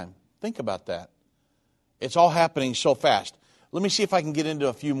one time. Think about that. It's all happening so fast. Let me see if I can get into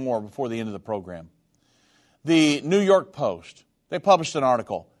a few more before the end of the program. The New York Post, they published an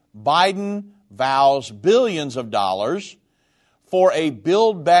article. Biden vows billions of dollars for a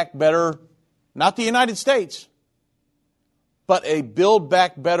Build Back Better, not the United States, but a Build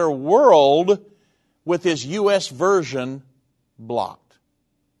Back Better world, with his U.S. version blocked.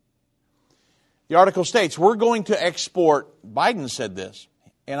 The article states, we're going to export, Biden said this,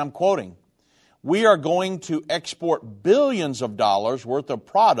 and I'm quoting, we are going to export billions of dollars worth of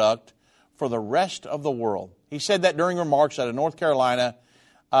product for the rest of the world. He said that during remarks at a North Carolina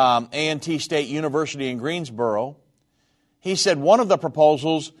A&T State University in Greensboro. He said one of the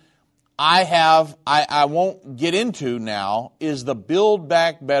proposals I won't get into now is the Build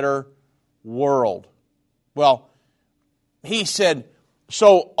Back Better world. Well, he said,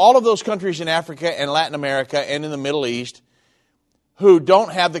 so all of those countries in Africa and Latin America and in the Middle East who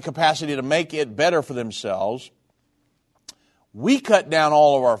don't have the capacity to make it better for themselves, we cut down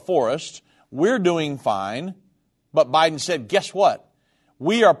all of our forests, we're doing fine, but Biden said, guess what?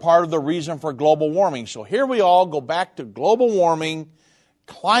 We are part of the reason for global warming. So here we all go back to global warming,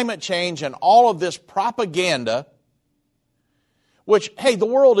 climate change, and all of this propaganda, which, hey, the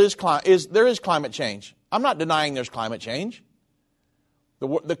world there is climate change. I'm not denying there's climate change.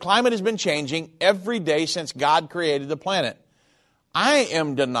 The climate has been changing every day since God created the planet. I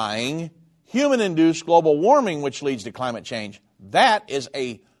am denying human-induced global warming, which leads to climate change. That is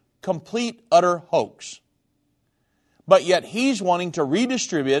a complete, utter hoax. But yet he's wanting to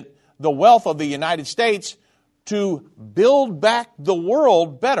redistribute the wealth of the United States to build back the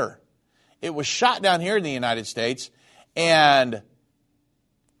world better. It was shot down here in the United States, and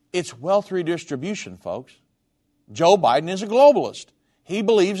it's wealth redistribution, folks. Joe Biden is a globalist. He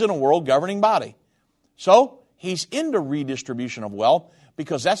believes in a world governing body. So he's into redistribution of wealth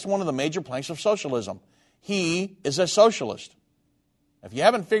because that's one of the major planks of socialism. He is a socialist. If you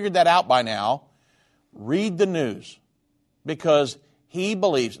haven't figured that out by now, read the news, because he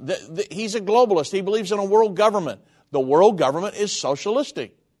believes, he's a globalist. He believes in a world government. The world government is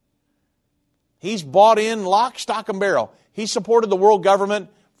socialistic. He's bought in lock, stock, and barrel. He supported the world government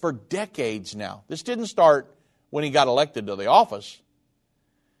for decades now. This didn't start when he got elected to the office,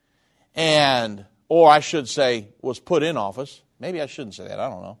 or I should say, was put in office. Maybe I shouldn't say that. I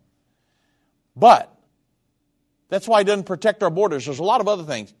don't know. But that's why he doesn't protect our borders. There's a lot of other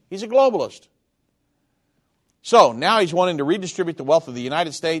things. He's a globalist. So now he's wanting to redistribute the wealth of the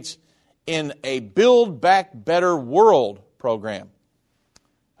United States in a Build Back Better world program.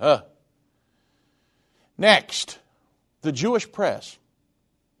 Next, the Jewish press.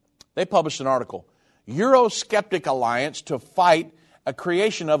 They published an article, Eurosceptic Alliance to Fight a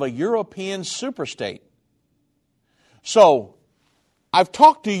Creation of a European Superstate. So, I've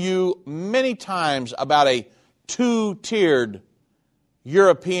talked to you many times about a two-tiered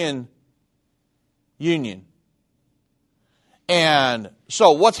European Union. And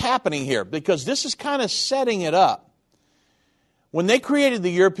so what's happening here? Because this is kind of setting it up. When they created the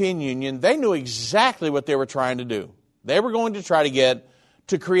European Union, they knew exactly what they were trying to do. They were going to try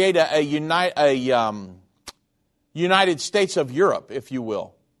to create a United States of Europe, if you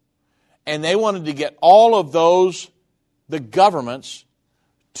will. And they wanted to get all of the governments,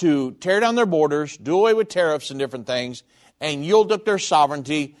 to tear down their borders, do away with tariffs and different things, and yield up their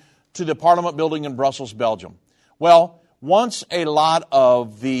sovereignty to the Parliament building in Brussels, Belgium. Well, once a lot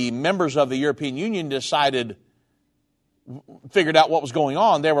of the members of the European Union figured out what was going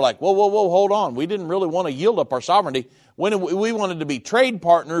on, they were like, whoa, hold on. We didn't really want to yield up our sovereignty. We wanted to be trade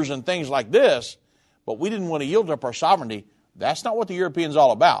partners and things like this, but we didn't want to yield up our sovereignty. That's not what the Europeans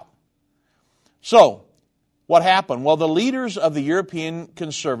all about. So, what happened? Well, the leaders of the European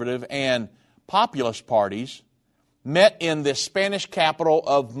conservative and populist parties met in the Spanish capital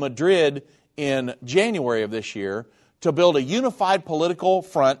of Madrid in January of this year to build a unified political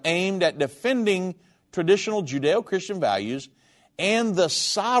front aimed at defending traditional Judeo-Christian values and the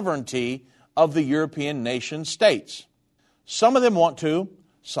sovereignty of the European nation states. Some of them want to,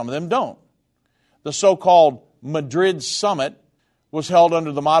 some of them don't. The so-called Madrid Summit was held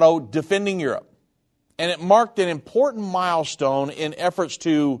under the motto, Defending Europe. And it marked an important milestone in efforts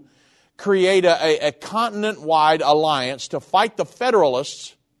to create a continent-wide alliance to fight the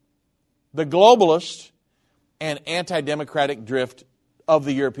federalists, the globalists, and anti-democratic drift of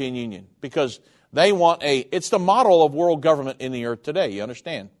the European Union. Because they want it's the model of world government in the earth today, you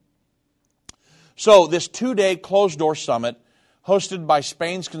understand? So this 2-day closed-door summit, hosted by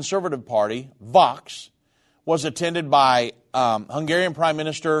Spain's Conservative Party, Vox, was attended by Hungarian Prime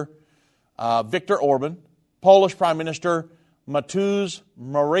Minister Viktor Orban, Polish Prime Minister Mateusz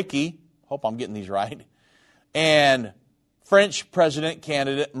Morawiecki, hope I'm getting these right, and French President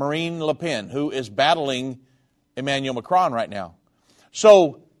candidate Marine Le Pen, who is battling Emmanuel Macron right now.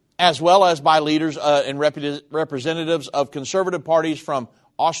 So, as well as by leaders and representatives of conservative parties from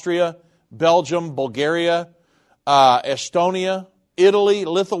Austria, Belgium, Bulgaria, Estonia, Italy,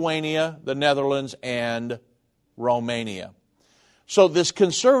 Lithuania, the Netherlands, and Romania. So this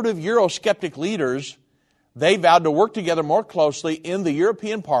conservative Eurosceptic leaders, they vowed to work together more closely in the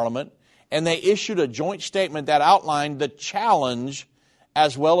European Parliament, and they issued a joint statement that outlined the challenge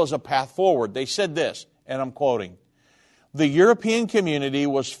as well as a path forward. They said this, and I'm quoting, "The European community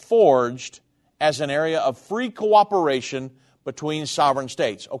was forged as an area of free cooperation between sovereign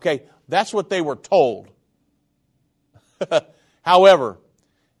states." Okay, that's what they were told. However,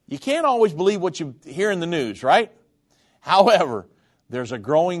 you can't always believe what you hear in the news, right? However, there's a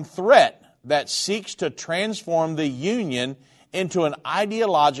growing threat that seeks to transform the Union into an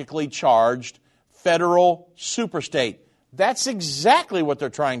ideologically charged federal superstate. That's exactly what they're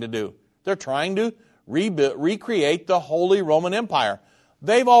trying to do. They're trying to recreate the Holy Roman Empire.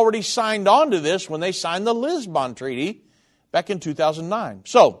 They've already signed on to this when they signed the Lisbon Treaty back in 2009.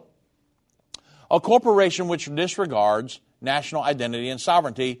 So, a corporation which disregards national identity and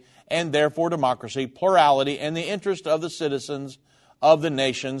sovereignty, and therefore democracy, plurality, and the interest of the citizens of the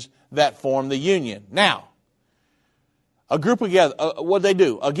nations that form the Union. Now, a group together, what they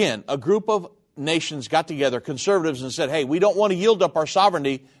do? Again, a group of nations got together, conservatives, and said, hey, we don't want to yield up our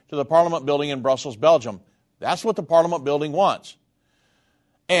sovereignty to the Parliament building in Brussels, Belgium. That's what the Parliament building wants.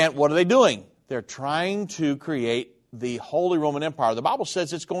 And what are they doing? They're trying to create the Holy Roman Empire. The Bible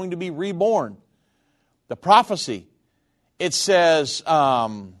says it's going to be reborn. The prophecy, it says,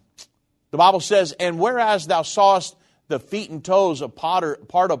 the Bible says, and whereas thou sawest the feet and toes of part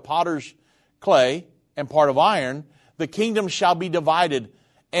of potter's clay and part of iron, the kingdom shall be divided,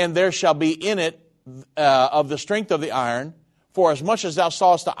 and there shall be in it of the strength of the iron. For as much as thou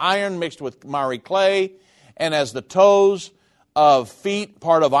sawest the iron mixed with miry clay, and as the toes of feet,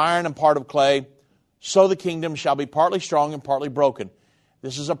 part of iron and part of clay, so the kingdom shall be partly strong and partly broken.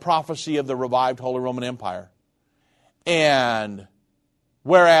 This is a prophecy of the revived Holy Roman Empire. And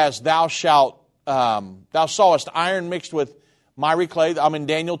whereas thou sawest iron mixed with miry clay, I'm in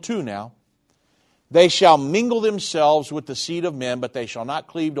Daniel 2 now, they shall mingle themselves with the seed of men, but they shall not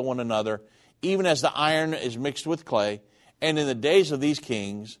cleave to one another, even as the iron is mixed with clay. And in the days of these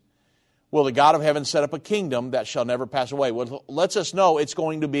kings will the God of heaven set up a kingdom that shall never pass away. What lets us know it's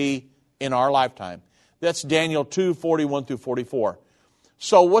going to be in our lifetime. That's Daniel 2, 41 through 44.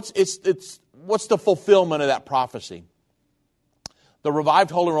 So what's the fulfillment of that prophecy? The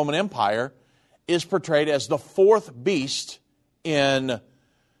revived Holy Roman Empire is portrayed as the fourth beast in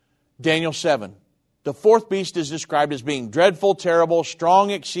Daniel 7. The fourth beast is described as being dreadful, terrible,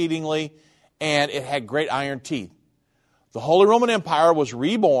 strong exceedingly, and it had great iron teeth. The Holy Roman Empire was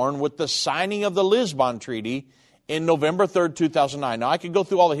reborn with the signing of the Lisbon Treaty in November 3rd, 2009. Now, I could go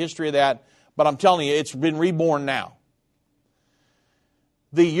through all the history of that, but I'm telling you, it's been reborn now.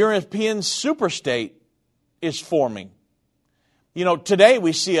 The European superstate is forming. You know, today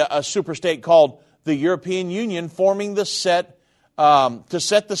we see a superstate called the European Union forming to set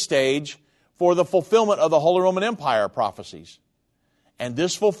the stage for the fulfillment of the Holy Roman Empire prophecies. And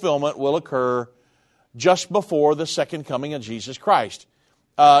this fulfillment will occur just before the second coming of Jesus Christ.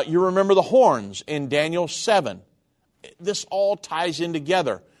 You remember the horns in Daniel 7. This all ties in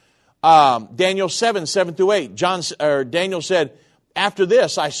together. Daniel 7, 7 through 8. Daniel said, after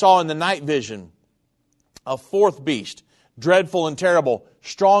this I saw in the night vision a fourth beast, dreadful and terrible,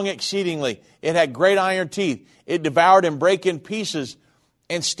 strong exceedingly. It had great iron teeth. It devoured and brake in pieces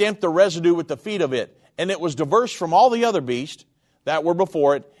and stamped the residue with the feet of it. And it was diverse from all the other beasts that were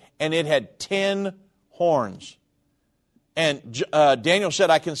before it, and it had 10 horns. And Daniel said,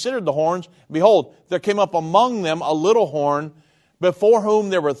 I considered the horns. Behold, there came up among them a little horn, before whom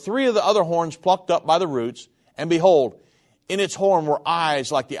there were 3 of the other horns plucked up by the roots. And behold, in its horn were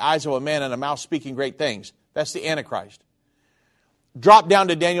eyes like the eyes of a man, and a mouth speaking great things. That's the Antichrist. Drop down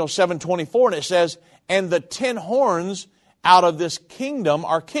to Daniel 7:24, and it says, and the 10 horns out of this kingdom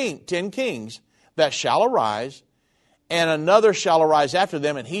are 10 kings that shall arise, and another shall arise after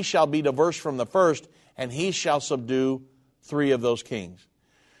them, and he shall be diverse from the first, and he shall subdue 3 of those kings.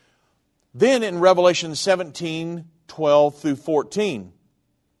 Then in Revelation 17:12 through 14,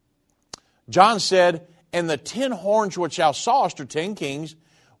 John said, and the 10 horns which thou sawest are 10 kings,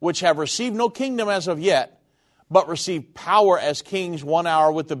 which have received no kingdom as of yet, but receive power as kings 1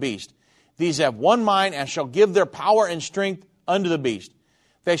 hour with the beast. These have one mind, and shall give their power and strength unto the beast.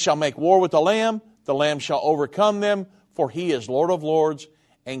 They shall make war with the Lamb shall overcome them, for he is Lord of lords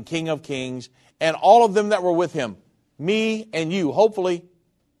and King of kings, and all of them that were with him, me and you, hopefully,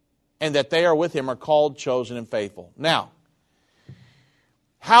 and that they are with him are called, chosen, and faithful. Now,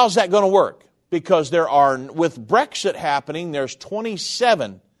 how's that going to work? Because with Brexit happening, there's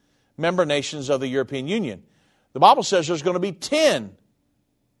 27 member nations of the European Union. The Bible says there's going to be 10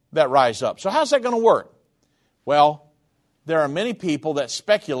 that rise up. So how's that going to work? Well, there are many people that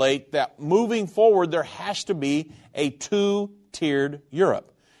speculate that moving forward there has to be a 2-tiered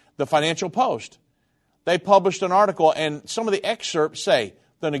Europe. The Financial Post they published an article, and some of the excerpts say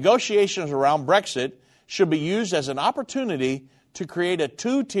the negotiations around Brexit should be used as an opportunity to create a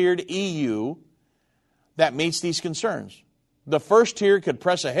two-tiered EU that meets these concerns. The first tier could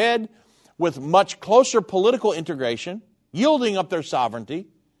press ahead with much closer political integration, yielding up their sovereignty,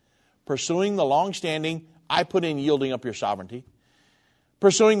 pursuing the long-standing, I put in yielding up your sovereignty,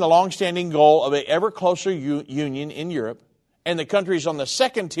 pursuing the long-standing goal of an ever closer union in Europe, and the countries on the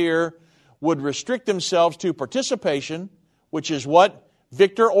second tier would restrict themselves to participation, which is what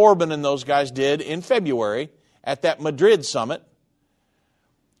Viktor Orban and those guys did in February at that Madrid summit,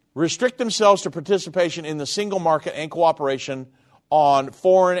 restrict themselves to participation in the single market and cooperation on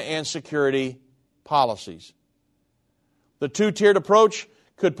foreign and security policies. The two-tiered approach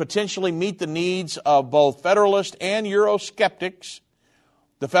could potentially meet the needs of both Federalist and Eurosceptics.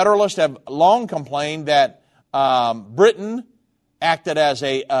 The Federalists have long complained that Britain acted as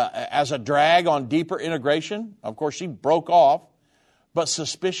a drag on deeper integration. Of course, she broke off, but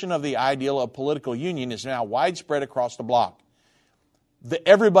suspicion of the ideal of political union is now widespread across the bloc.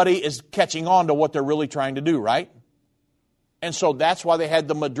 Everybody is catching on to what they're really trying to do, right? And so that's why they had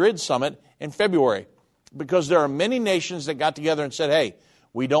the Madrid summit in February, because there are many nations that got together and said, hey,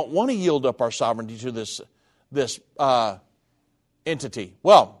 we don't want to yield up our sovereignty to this entity.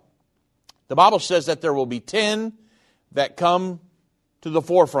 Well, the Bible says that there will be 10 that come to the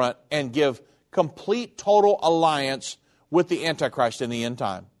forefront and give complete, total alliance with the Antichrist in the end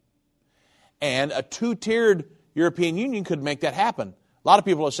time. And a two-tiered European Union could make that happen. A lot of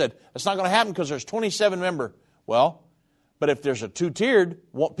people have said, it's not going to happen because there's 27 members. Well, but if there's a two-tiered,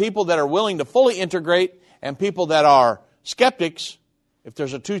 people that are willing to fully integrate and people that are skeptics, if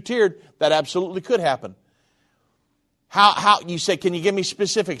there's a two-tiered, that absolutely could happen. How you say, can you give me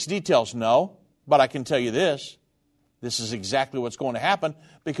specifics, details? No, but I can tell you this. This is exactly what's going to happen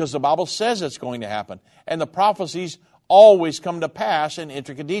because the Bible says it's going to happen. And the prophecies always come to pass in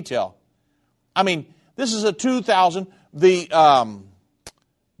intricate detail. I mean, this is a 2,000, the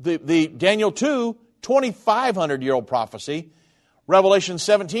Daniel 2, 2,500-year-old prophecy. Revelation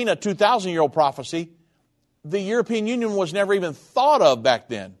 17, a 2,000-year-old prophecy. The European Union was never even thought of back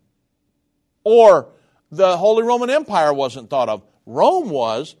then. Or the Holy Roman Empire wasn't thought of. Rome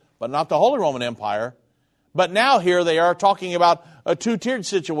was, but not the Holy Roman Empire. But now here they are talking about a two-tiered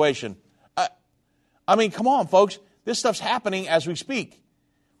situation. I mean, come on, folks. This stuff's happening as we speak.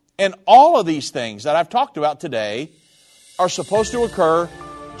 And all of these things that I've talked about today are supposed to occur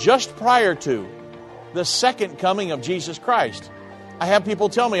just prior to the second coming of Jesus Christ. I have people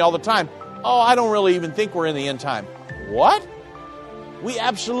tell me all the time, oh, I don't really even think we're in the end time. What? We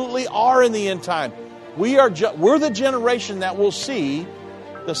absolutely are in the end time. We're the generation that will see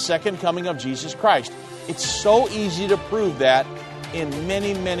the second coming of Jesus Christ. It's so easy to prove that in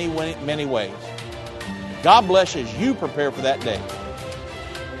many, many, many ways. God bless as you prepare for that day.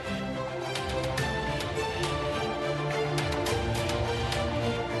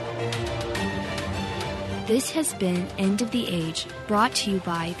 This has been End of the Age, brought to you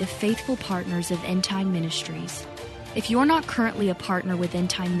by the faithful partners of End Time Ministries. If you're not currently a partner with End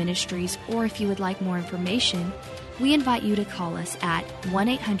Time Ministries, or if you would like more information, we invite you to call us at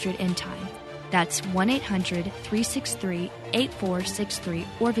 1-800-END-TIME. That's 1-800-363-8463,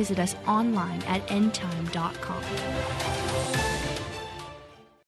 or visit us online at endtime.com.